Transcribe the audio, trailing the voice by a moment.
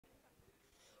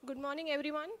Good morning,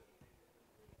 everyone.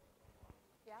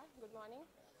 Yeah, good morning.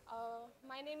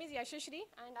 My name is Yashashri,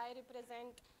 and I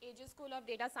represent Aegis School of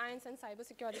Data Science and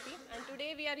Cybersecurity. And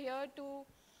today we are here to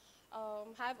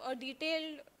have a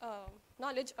detailed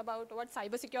knowledge about what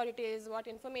cybersecurity is, what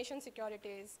information security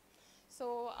is.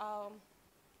 So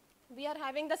we are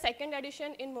having the second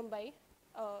edition in Mumbai.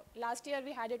 Last year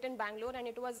we had it in Bangalore, and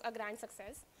it was a grand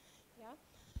success. Yeah.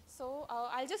 So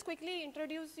I'll just quickly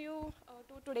introduce you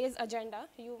to today's agenda.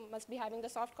 You must be having the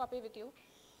soft copy with you.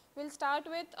 We'll start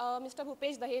with Mr.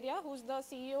 Bhupesh Daheria, who's the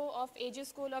CEO of Aegis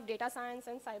School of Data Science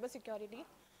and Cybersecurity.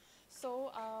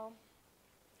 So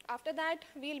after that,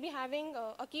 we'll be having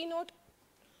a keynote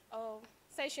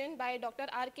session by Dr.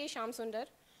 R.K. Shamsundar.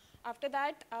 After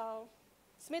that,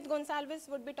 Smith Gonsalves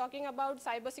would be talking about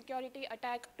Cybersecurity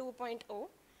Attack 2.0.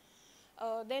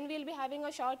 Then we'll be having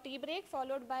a short tea break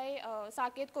followed by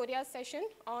Saket Korea's session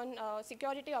on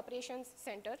Security Operations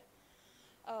Center.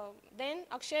 Then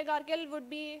Akshay Garkil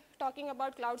would be talking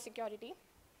about cloud security.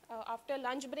 After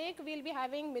lunch break, we'll be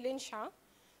having Milind Shah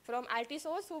from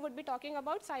Altisource, who would be talking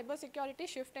about cyber security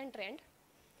shift and trend.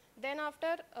 Then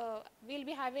after, we'll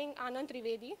be having Anand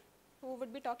Trivedi, who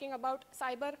would be talking about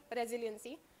cyber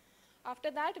resiliency.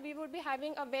 After that, we would be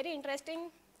having a very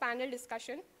interesting panel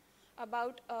discussion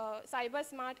about Cyber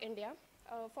Smart India,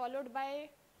 followed by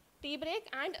tea break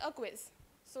and a quiz.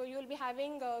 So you'll be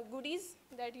having goodies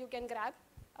that you can grab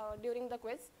during the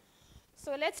quiz.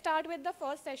 So let's start with the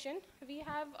first session. We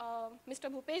have Mr.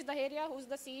 Bhupesh Daheria, who's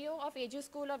the CEO of Aegis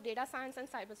School of Data Science and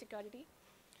Cybersecurity.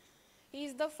 He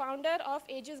is the founder of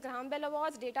Aegis Graham Bell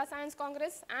Awards, Data Science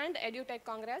Congress, and EduTech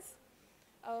Congress.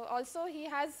 Also, he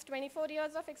has 24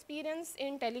 years of experience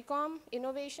in telecom,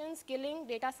 innovation, skilling,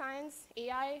 data science,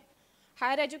 AI,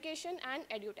 higher education, and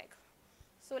EduTech.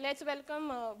 So let's welcome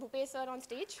Bhupesh sir on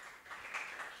stage.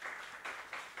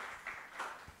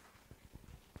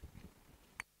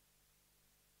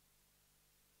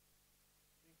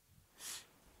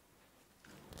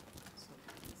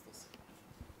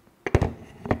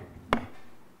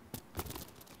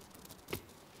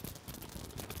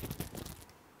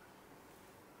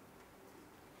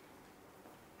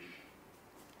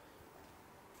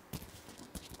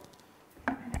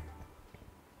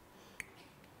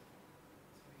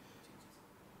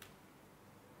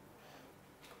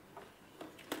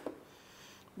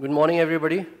 Good morning,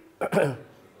 everybody.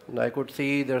 I could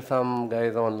see there's some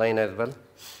guys online as well.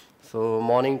 So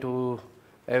morning to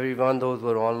everyone, those who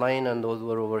are online and those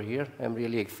who are over here. I'm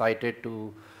really excited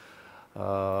to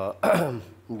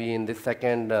be in this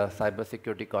second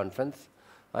cybersecurity conference.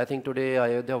 I think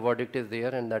today the verdict is there,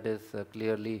 and that is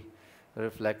clearly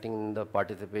reflecting the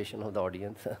participation of the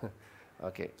audience.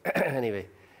 Okay, anyway.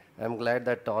 I'm glad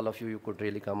that all of you could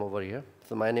really come over here.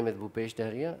 So my name is Bhupesh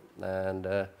Daheria,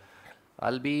 and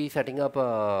I'll be setting up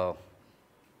a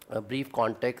brief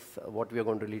context what we are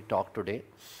going to really talk today.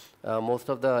 Most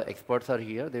of the experts are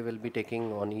here. They will be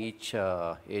taking on each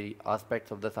aspects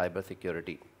of the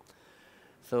cybersecurity.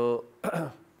 So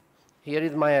here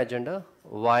is my agenda.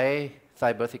 Why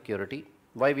cybersecurity?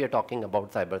 Why we are talking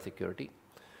about cybersecurity?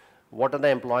 What are the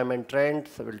employment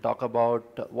trends? We'll talk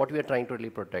about what we are trying to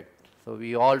really protect. So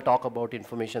we all talk about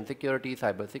information security,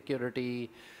 cybersecurity,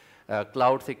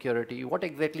 cloud security, what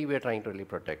exactly we are trying to really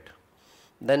protect.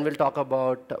 Then we'll talk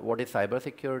about what is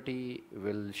cybersecurity.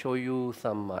 We'll show you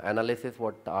some analysis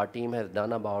what our team has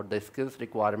done about the skills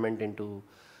requirement into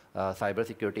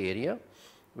cybersecurity area.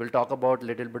 We'll talk about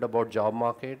little bit about job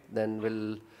market.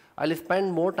 Then I'll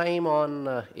spend more time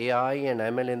on AI and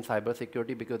ML in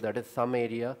cybersecurity because that is some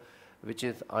area which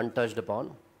is untouched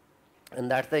upon.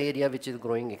 And that's the area which is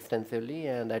growing extensively,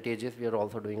 and at Aegis we are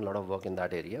also doing a lot of work in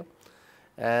that area.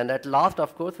 And at last,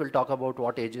 of course, we'll talk about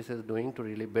what Aegis is doing to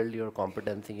really build your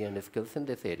competency and skills in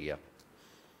this area.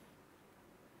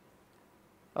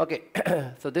 Okay,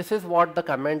 so this is what the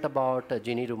comment about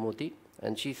Ginny Rumuti,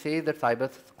 and she says that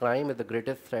cybercrime is the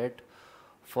greatest threat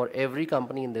for every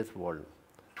company in this world.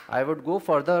 I would go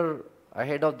further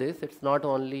ahead of this. It's not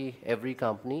only every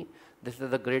company. This is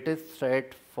the greatest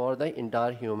threat for the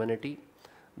entire humanity,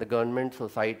 the government,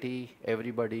 society,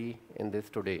 everybody in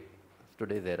today's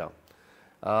era.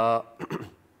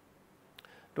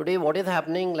 Today, what is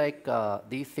happening, like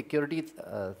these security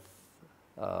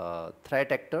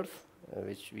threat actors,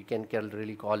 which we can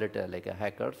really call it like a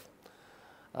hackers,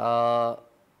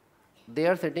 they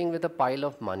are sitting with a pile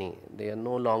of money. They are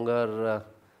no longer,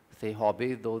 say,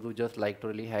 hobbies, those who just like to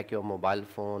really hack your mobile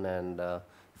phone and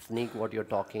sneak what you're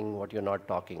talking, what you're not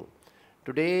talking.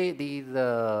 Today, these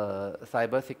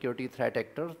cyber security threat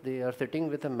actors, they are sitting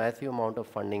with a massive amount of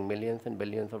funding, millions and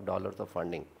billions of dollars of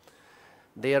funding.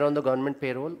 They are on the government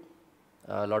payroll.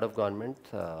 a lot of governments,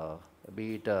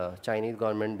 be it Chinese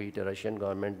government, be it a Russian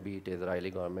government, be it Israeli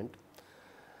government,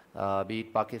 be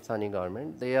it Pakistani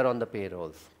government, they are on the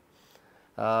payrolls.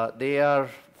 They are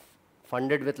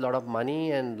funded with a lot of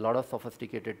money and a lot of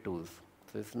sophisticated tools.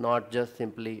 So it's not just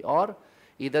simply, or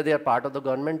either they are part of the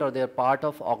government or they are part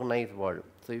of organized world.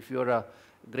 So if you're a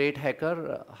great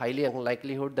hacker, highly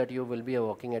unlikelihood that you will be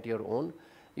working at your own.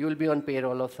 You will be on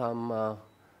payroll of some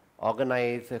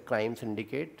organized crime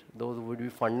syndicate. Those would be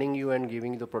funding you and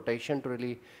giving you the protection to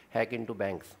really hack into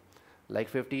banks. Like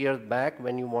 50 years back,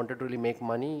 when you wanted to really make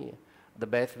money, the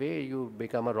best way you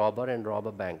become a robber and rob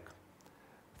a bank.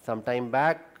 Some time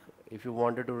back, if you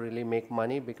wanted to really make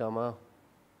money, become a,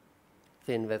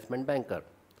 say, investment banker.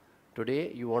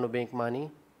 Today, you want to make money,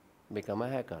 become a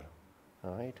hacker.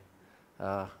 All right.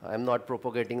 I'm not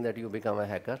propagating that you become a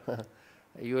hacker.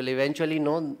 You will eventually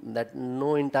know that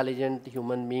no intelligent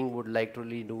human being would like to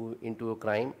really do into a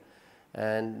crime.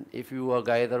 And if you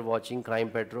guys are watching Crime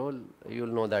Patrol, you'll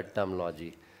know that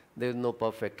terminology. There is no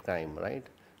perfect crime, right?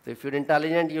 So if you're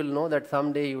intelligent, you'll know that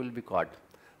someday you will be caught.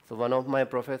 So one of my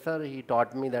professor, he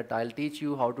taught me that I'll teach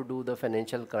you how to do the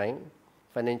financial crime,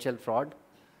 financial fraud,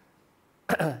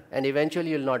 and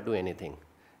eventually you'll not do anything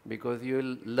because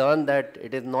you'll learn that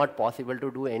it is not possible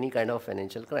to do any kind of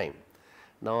financial crime.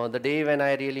 Now, the day when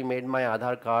I really made my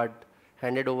Aadhaar card,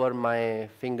 handed over my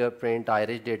fingerprint,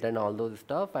 iris data and all those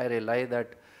stuff, I realized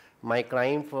that my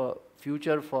crime for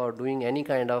future for doing any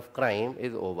kind of crime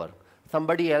is over.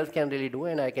 Somebody else can really do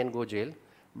and I can go jail,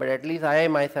 but at least I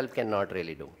myself cannot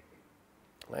really do,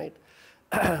 right?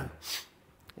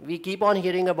 We keep on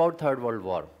hearing about Third World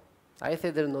War. I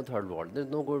say there is no third world. There is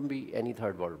no going to be any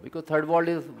third world because third world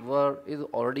war is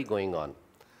already going on.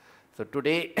 So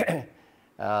today,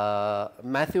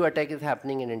 massive attack is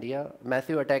happening in India.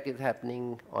 Massive attack is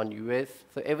happening on US.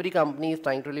 So every company is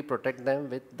trying to really protect them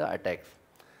with the attacks.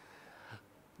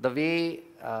 The way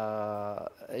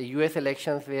US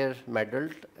elections were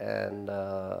meddled and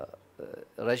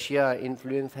Russia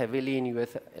influenced heavily in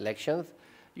US elections,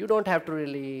 you don't have to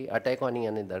really attack on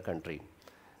any other country.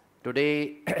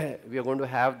 Today, we are going to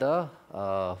have the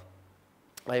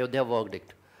Ayodhya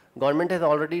verdict. Government has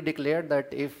already declared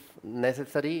that if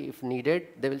necessary, if needed,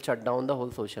 they will shut down the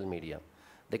whole social media.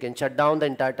 They can shut down the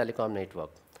entire telecom network.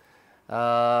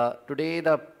 Today,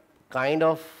 the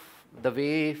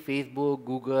way Facebook,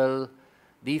 Google,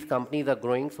 these companies are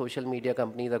growing, social media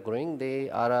companies are growing,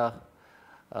 they are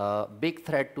a big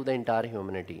threat to the entire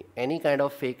humanity. Any kind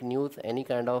of fake news, any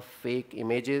kind of fake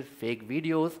images, fake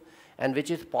videos, and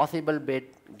which is possible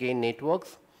gain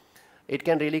networks, it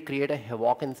can really create a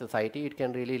havoc in society. It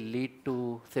can really lead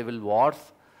to civil wars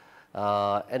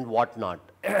and whatnot.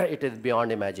 It is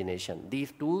beyond imagination.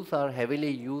 These tools are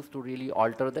heavily used to really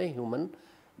alter the human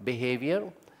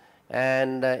behavior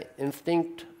and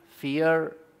instinct,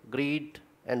 fear, greed,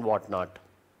 and whatnot.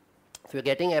 So we're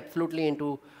getting absolutely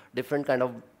into different kind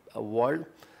of world.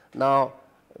 Now,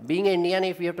 being Indian,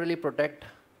 if we have to really protect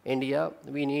India,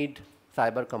 we need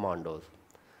cyber commandos.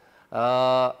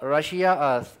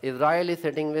 Russia, Israel is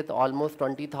sitting with almost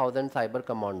 20,000 cyber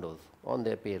commandos on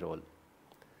their payroll.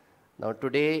 Now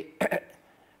today,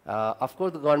 of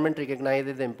course the government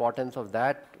recognizes the importance of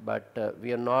that, but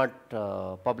we are not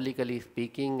publicly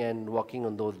speaking and working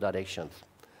on those directions.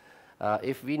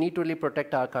 If we need to really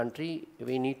protect our country,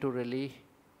 we need to really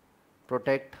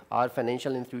protect our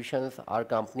financial institutions, our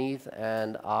companies,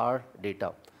 and our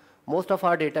data. Most of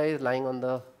our data is lying on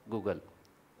the Google,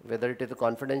 whether it is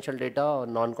confidential data or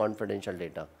non-confidential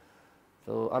data.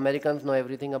 So Americans know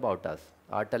everything about us.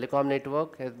 Our telecom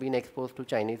network has been exposed to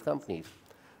Chinese companies.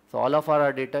 So all of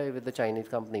our data is with the Chinese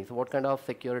companies. So what kind of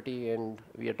security and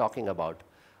we are talking about?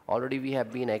 Already we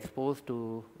have been exposed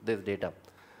to this data.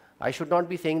 I should not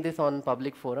be saying this on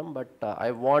public forum, but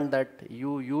I want that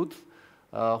you youths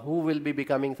who will be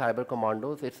becoming cyber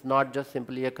commandos, it's not just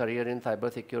simply a career in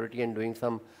cyber security and doing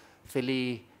some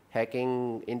silly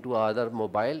hacking into other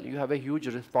mobile. You have a huge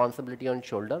responsibility on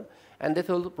shoulder, and this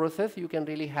whole process you can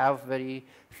really have very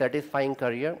satisfying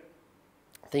career,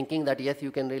 thinking that yes,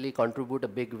 you can really contribute a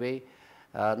big way,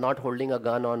 not holding a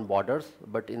gun on borders,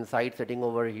 but inside sitting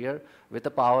over here with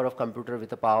the power of computer, with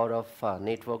the power of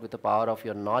network, with the power of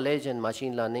your knowledge and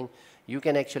machine learning, you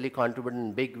can actually contribute in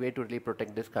a big way to really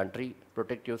protect this country,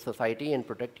 protect your society, and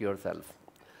protect yourself.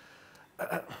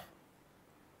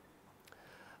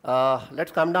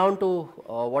 Let's come down to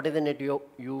what is in it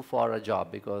you for a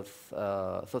job, because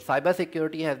so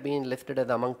cybersecurity has been listed as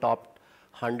among top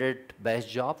 100 best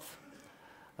jobs.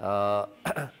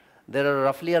 There are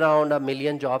roughly around 1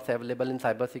 million jobs available in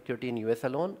cybersecurity in US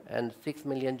alone and 6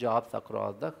 million jobs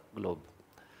across the globe.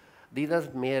 These are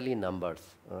merely numbers,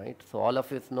 right? So all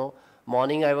of us know,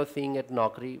 morning I was seeing at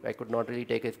Naukri, I could not really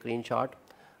take a screenshot.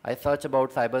 I search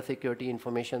about cyber security,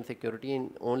 information security,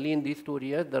 and only in these 2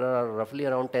 years, there are roughly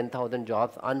around 10,000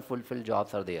 jobs, unfulfilled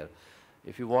jobs are there.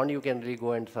 If you want, you can really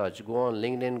go and search. Go on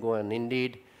LinkedIn, go on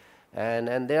Indeed,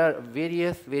 and there are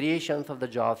various variations of the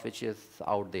jobs which is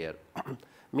out there.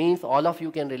 Means all of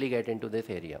you can really get into this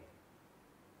area.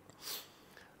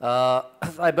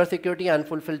 Cybersecurity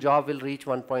unfulfilled job will reach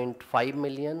 1.5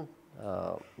 million.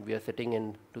 We are sitting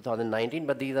in 2019,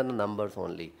 but these are the numbers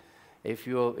only. If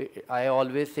you, I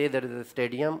always say there is a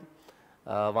stadium,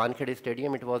 Wankhede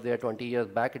Stadium, it was there 20 years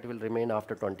back, it will remain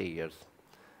after 20 years.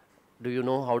 Do you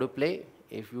know how to play?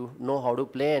 If you know how to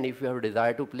play and if you have a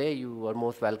desire to play, you are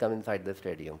most welcome inside the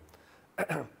stadium.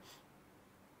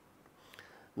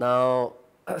 Now,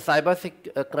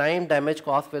 crime damage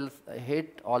cost will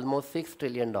hit almost $6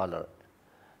 trillion.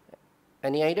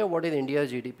 Any idea what is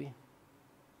India's GDP?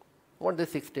 What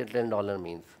this $6 trillion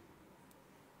means?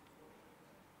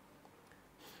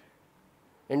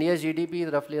 India's GDP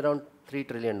is roughly around $3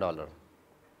 trillion. All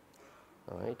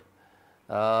right.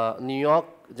 New York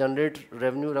generates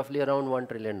revenue roughly around $1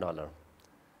 trillion.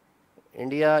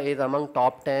 India is among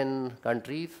top 10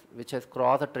 countries which has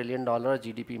crossed $1 trillion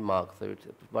GDP mark. So it's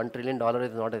 $1 trillion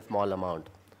is not a small amount,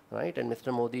 right? And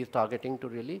Mr. Modi is targeting to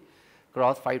really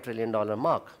cross $5 trillion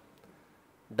mark.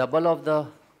 Double of the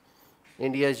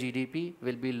India's GDP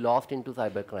will be lost into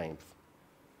cyber crimes,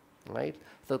 right?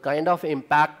 So kind of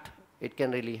impact it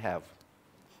can really have.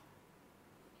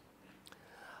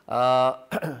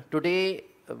 Today,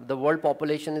 the world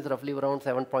population is roughly around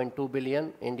 7.2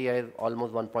 billion. India is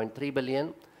almost 1.3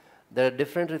 billion. There are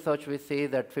different research which say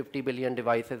that 50 billion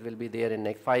devices will be there in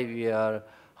next 5 years,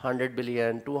 100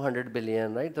 billion, 200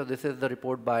 billion, right? So this is the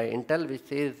report by Intel which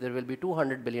says there will be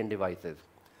 200 billion devices.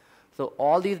 So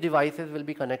all these devices will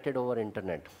be connected over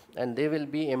internet and they will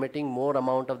be emitting more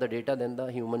amount of the data than the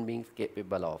human beings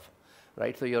capable of,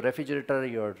 right? So your refrigerator,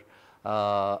 your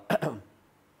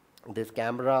this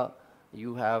camera,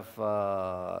 you have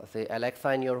say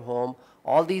Alexa in your home,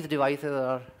 all these devices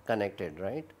are connected,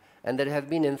 right? And there has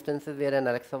been instances where an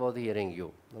Alexa was hearing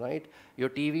you, right? Your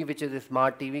TV, which is a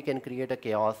smart TV, can create a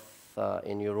chaos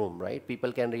in your room, right?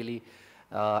 People can really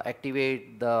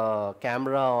activate the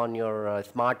camera on your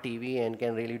smart TV and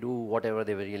can really do whatever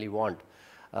they really want.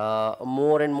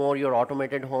 More and more your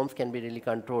automated homes can be really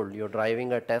controlled. You're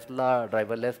driving a Tesla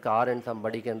driverless car and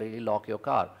somebody can really lock your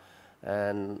car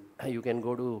and you can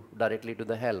go directly to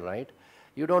the hell, right?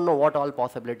 You don't know what all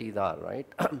possibilities are, right?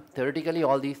 Theoretically,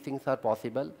 all these things are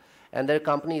possible. And there are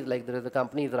companies, like there is a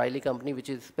company, Israeli company, which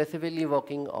is specifically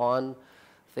working on,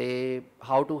 say,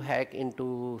 how to hack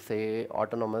into, say,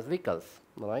 autonomous vehicles,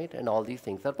 right? And all these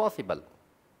things are possible.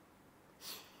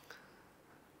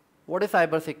 What is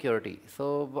cybersecurity?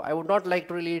 So I would not like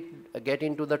to really get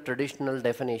into the traditional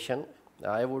definition.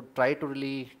 I would try to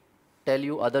really tell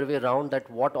you other way around that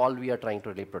what all we are trying to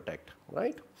really protect,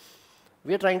 right?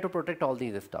 We are trying to protect all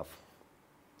these stuff,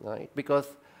 right? Because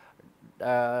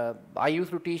I used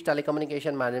to teach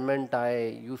telecommunication management.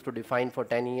 I used to define for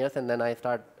 10 years and then I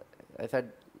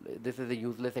said, this is a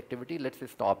useless activity, let's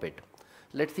stop it.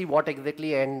 Let's see what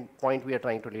exactly end point we are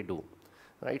trying to really do,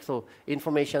 right? So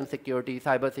information security,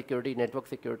 cyber security, network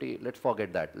security, let's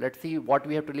forget that. Let's see what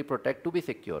we have to really protect to be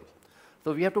secure.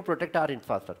 So we have to protect our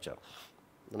infrastructure,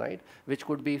 right? Which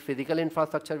could be physical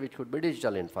infrastructure, which could be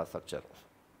digital infrastructure,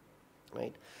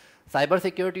 right?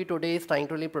 Cybersecurity today is trying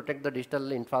to really protect the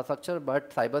digital infrastructure,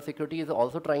 but cybersecurity is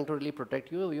also trying to really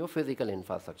protect your physical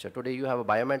infrastructure. Today you have a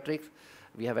biometrics,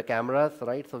 we have a cameras,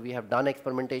 right? So we have done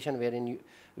experimentation wherein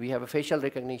we have a facial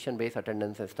recognition based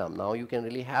attendance system. Now you can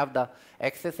really have the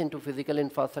access into physical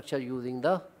infrastructure using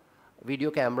the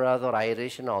video cameras or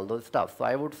iris and all those stuff. So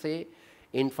I would say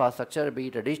infrastructure, be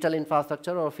it a digital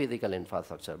infrastructure or physical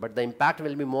infrastructure, but the impact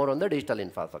will be more on the digital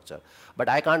infrastructure. But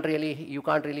you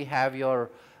can't really have your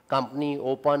company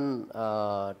open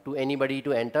to anybody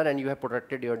to enter and you have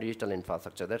protected your digital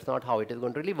infrastructure. That's not how it is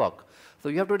going to really work. So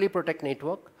you have to really protect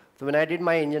network. So when I did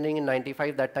my engineering in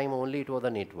 95, that time only it was a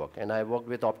network. And I worked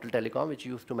with Optel Telecom, which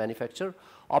used to manufacture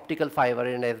optical fiber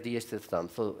and SDH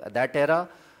systems. So at that era,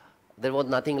 there was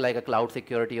nothing like a cloud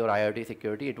security or IoT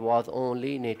security. It was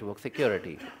only network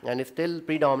security. And it's still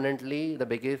predominantly the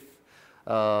biggest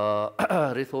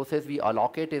resources we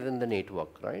allocate is in the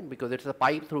network, right? Because it's a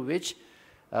pipe through which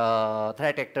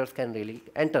threat actors can really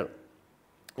enter.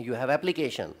 You have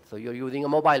application, so you're using a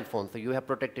mobile phone, so you have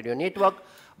protected your network,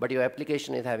 but your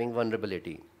application is having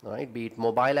vulnerability, right? Be it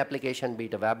mobile application, be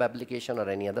it a web application, or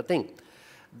any other thing.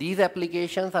 These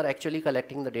applications are actually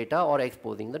collecting the data or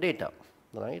exposing the data.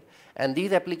 right? And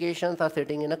these applications are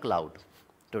sitting in a cloud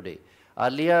today.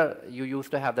 Earlier, you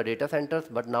used to have the data centers,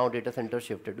 but now data centers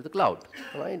shifted to the cloud,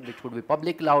 right? Which could be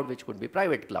public cloud, which could be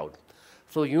private cloud.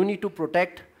 So you need to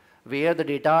protect where the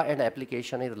data and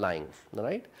application is lying,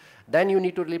 right? Then you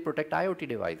need to really protect IoT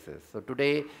devices. So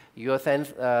today, your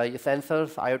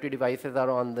sensors, IoT devices are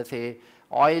on the, say,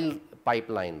 oil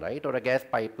pipeline, right, or a gas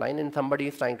pipeline, and somebody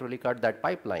is trying to really cut that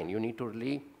pipeline. You need to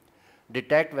really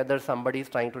detect whether somebody is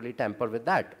trying to really tamper with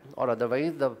that, or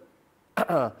otherwise the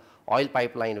oil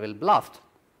pipeline will blast,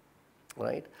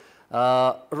 right?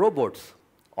 Robots,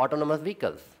 autonomous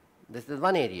vehicles. This is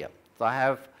one area. So I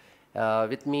have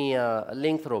with me a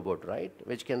Lynx robot, right,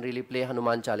 which can really play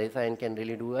Hanuman Chalisa and can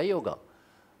really do a yoga.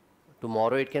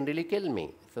 Tomorrow it can really kill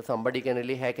me. So somebody can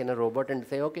really hack in a robot and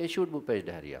say, okay, shoot Bhupesh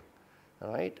Daheria,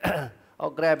 right?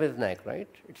 Or grab his neck, right?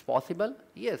 It's possible,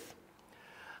 yes.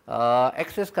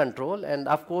 Access control, and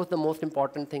of course the most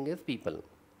important thing is people,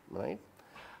 right?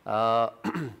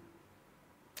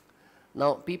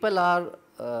 Now people are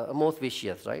most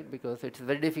vicious, right? Because it's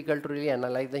very difficult to really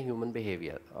analyze the human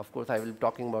behavior. Of course, I will be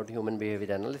talking about human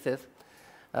behavior analysis.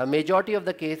 Majority of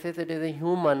the cases, it is a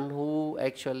human who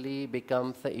actually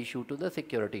becomes the issue to the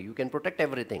security. You can protect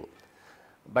everything,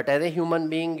 but as a human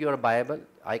being, you are buyable.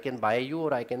 I can buy you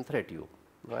or I can threat you,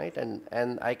 right?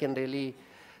 And I can really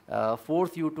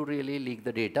force you to really leak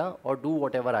the data or do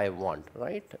whatever I want,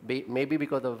 right? Maybe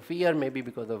because of fear, maybe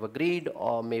because of a greed,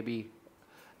 or maybe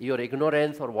your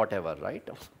ignorance or whatever, right?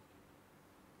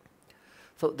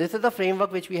 So this is the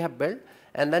framework which we have built,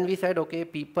 and then we said, okay,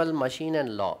 people, machine,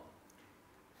 and law.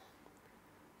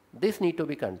 This need to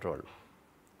be controlled,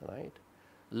 right?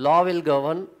 Law will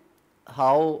govern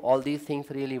how all these things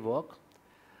really work.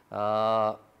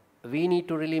 We need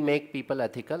to really make people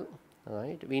ethical,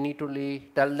 right? We need to really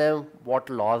tell them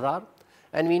what laws are,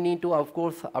 and we need to, of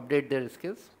course, update their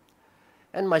skills.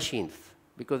 And machines,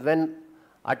 because when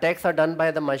attacks are done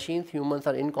by the machines, humans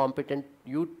are incompetent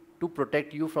to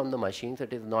protect you from the machines.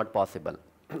 It is not possible.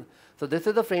 So this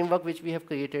is the framework which we have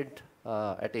created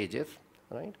at Aegis,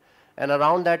 right? And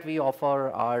around that, we offer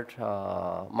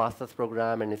our master's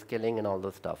program and skilling and all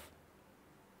those stuff,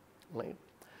 right?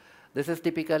 This is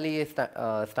typically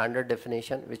a standard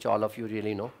definition, which all of you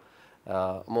really know.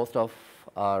 Most of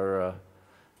our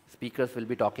speakers will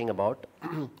be talking about.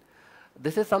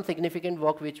 This is some significant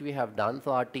work which we have done.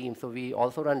 So our team, so we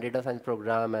also run data science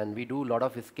program, and we do a lot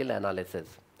of skill analysis.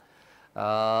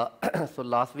 So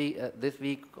this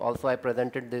week also I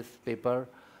presented this paper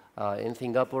in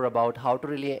Singapore about how to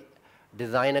really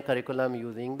design a curriculum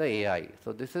using the AI.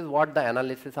 So this is what the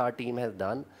analysis our team has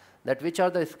done, that which are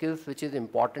the skills which is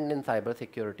important in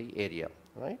cybersecurity area,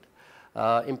 right?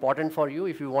 Important for you.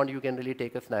 If you want, you can really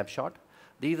take a snapshot.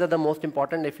 These are the most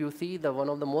important. If you see, one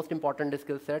of the most important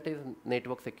skill set is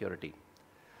network security.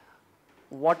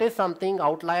 What is something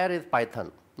outlier is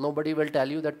Python. Nobody will tell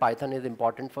you that Python is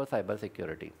important for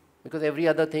cybersecurity, because every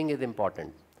other thing is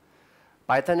important.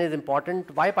 Python is important.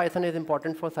 Why Python is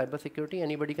important for cybersecurity?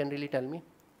 Anybody can really tell me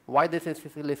why this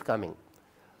skill is coming?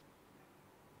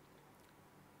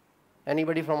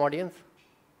 Anybody from audience?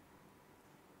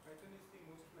 Python is the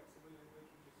most flexible language,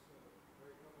 which is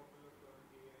right now popular for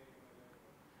AI and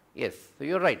ML. Yes, so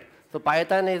you're right. So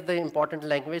Python is the important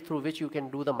language through which you can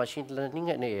do the machine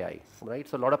learning and AI, right?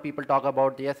 So a lot of people talk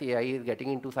about, yes, AI is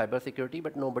getting into cybersecurity,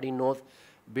 but nobody knows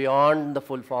beyond the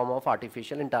full form of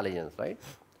artificial intelligence, right?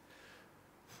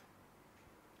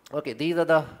 Okay, these are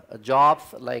the jobs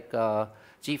like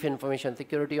Chief Information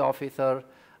Security Officer.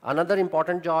 Another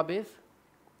important job is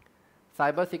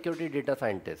cybersecurity data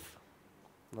scientist,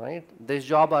 right? This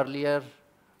job earlier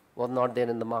was not there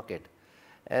in the market.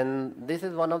 And this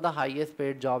is one of the highest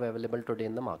paid job available today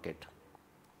in the market.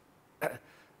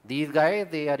 These guys,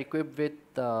 they are equipped with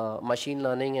machine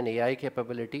learning and AI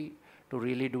capability to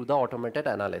really do the automated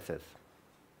analysis.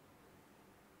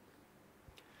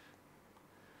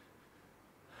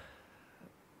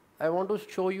 I want to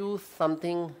show you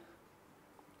something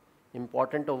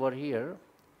important over here.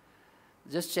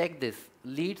 Just check this.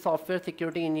 Lead software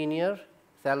security engineer,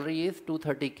 salary is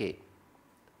 230K,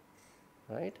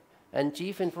 right? And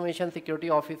chief information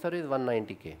security officer is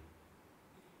 190K.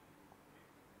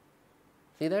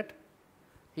 See that?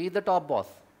 He is the top boss.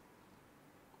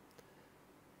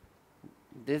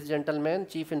 This gentleman,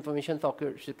 chief information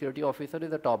security officer,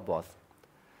 is the top boss.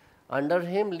 Under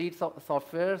him, lead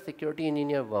software security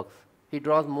engineer works. He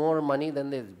draws more money than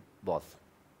this boss,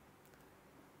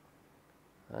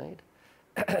 right?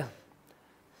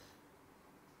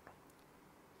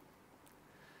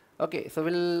 Okay, so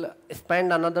we'll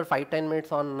spend another 5-10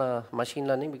 minutes on machine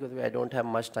learning because I don't have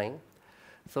much time.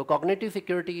 So cognitive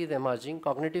security is emerging.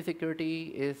 Cognitive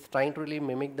security is trying to really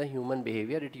mimic the human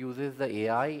behavior. It uses the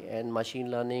AI and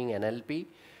machine learning, NLP,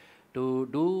 to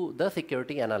do the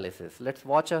security analysis. Let's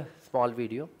watch a small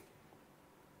video.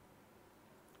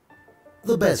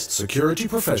 The best security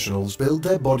professionals build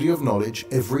their body of knowledge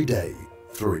every day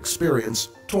through experience,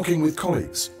 talking with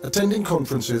colleagues, attending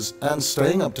conferences, and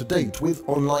staying up to date with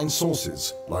online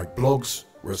sources like blogs,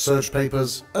 research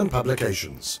papers, and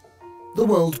publications. The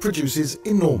world produces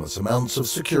enormous amounts of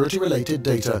security-related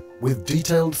data with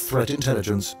detailed threat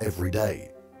intelligence every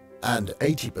day. And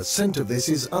 80% of this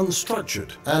is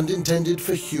unstructured and intended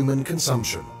for human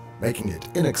consumption, making it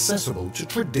inaccessible to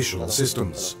traditional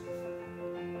systems.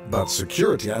 But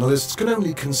security analysts can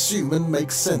only consume and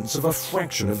make sense of a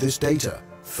fraction of this data,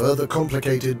 further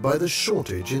complicated by the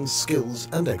shortage in skills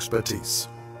and expertise.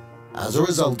 As a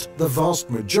result, the vast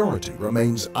majority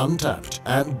remains untapped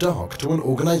and dark to an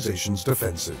organization's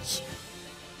defenses.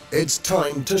 It's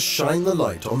time to shine the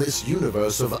light on this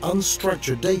universe of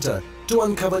unstructured data to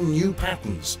uncover new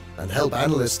patterns and help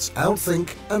analysts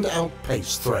outthink and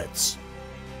outpace threats.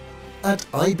 At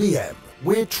IBM,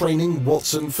 we're training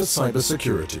Watson for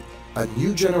cybersecurity, a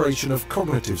new generation of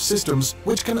cognitive systems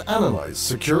which can analyze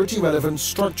security-relevant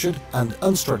structured and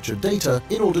unstructured data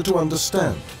in order to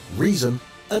understand, reason,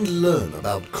 and learn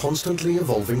about constantly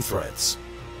evolving threats.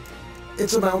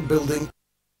 It's about building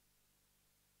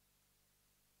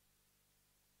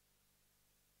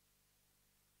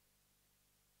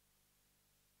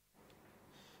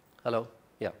Hello,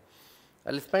 yeah.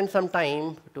 I'll spend some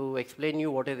time to explain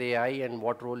you what is AI and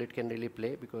what role it can really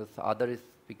play, because other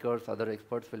speakers, other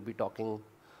experts will be talking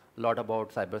a lot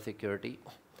about cybersecurity.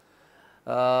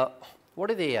 What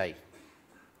is AI?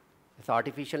 It's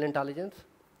artificial intelligence.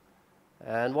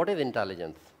 And what is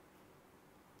intelligence?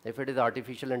 If it is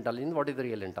artificial intelligence, what is the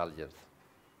real intelligence?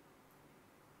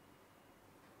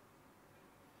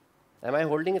 Am I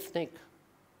holding a snake?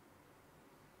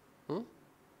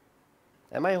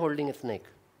 Am I holding a snake?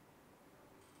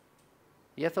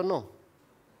 Yes or no?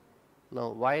 No.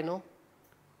 Why no?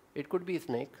 It could be a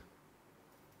snake.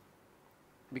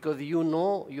 Because you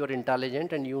know you're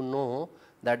intelligent and you know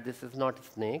that this is not a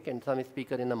snake, and some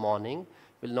speaker in the morning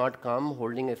will not come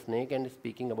holding a snake and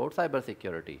speaking about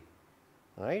cybersecurity.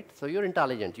 Right? So you're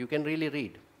intelligent. You can really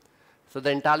read. So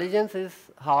the intelligence is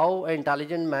how an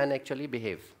intelligent man actually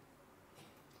behaves.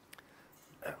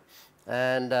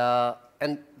 And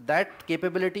that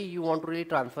capability you want to really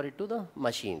transfer it to the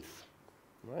machines.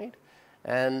 Right?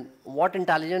 And what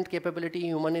intelligent capability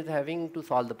human is having to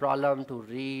solve the problem, to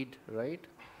read, right?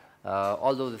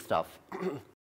 All those stuff.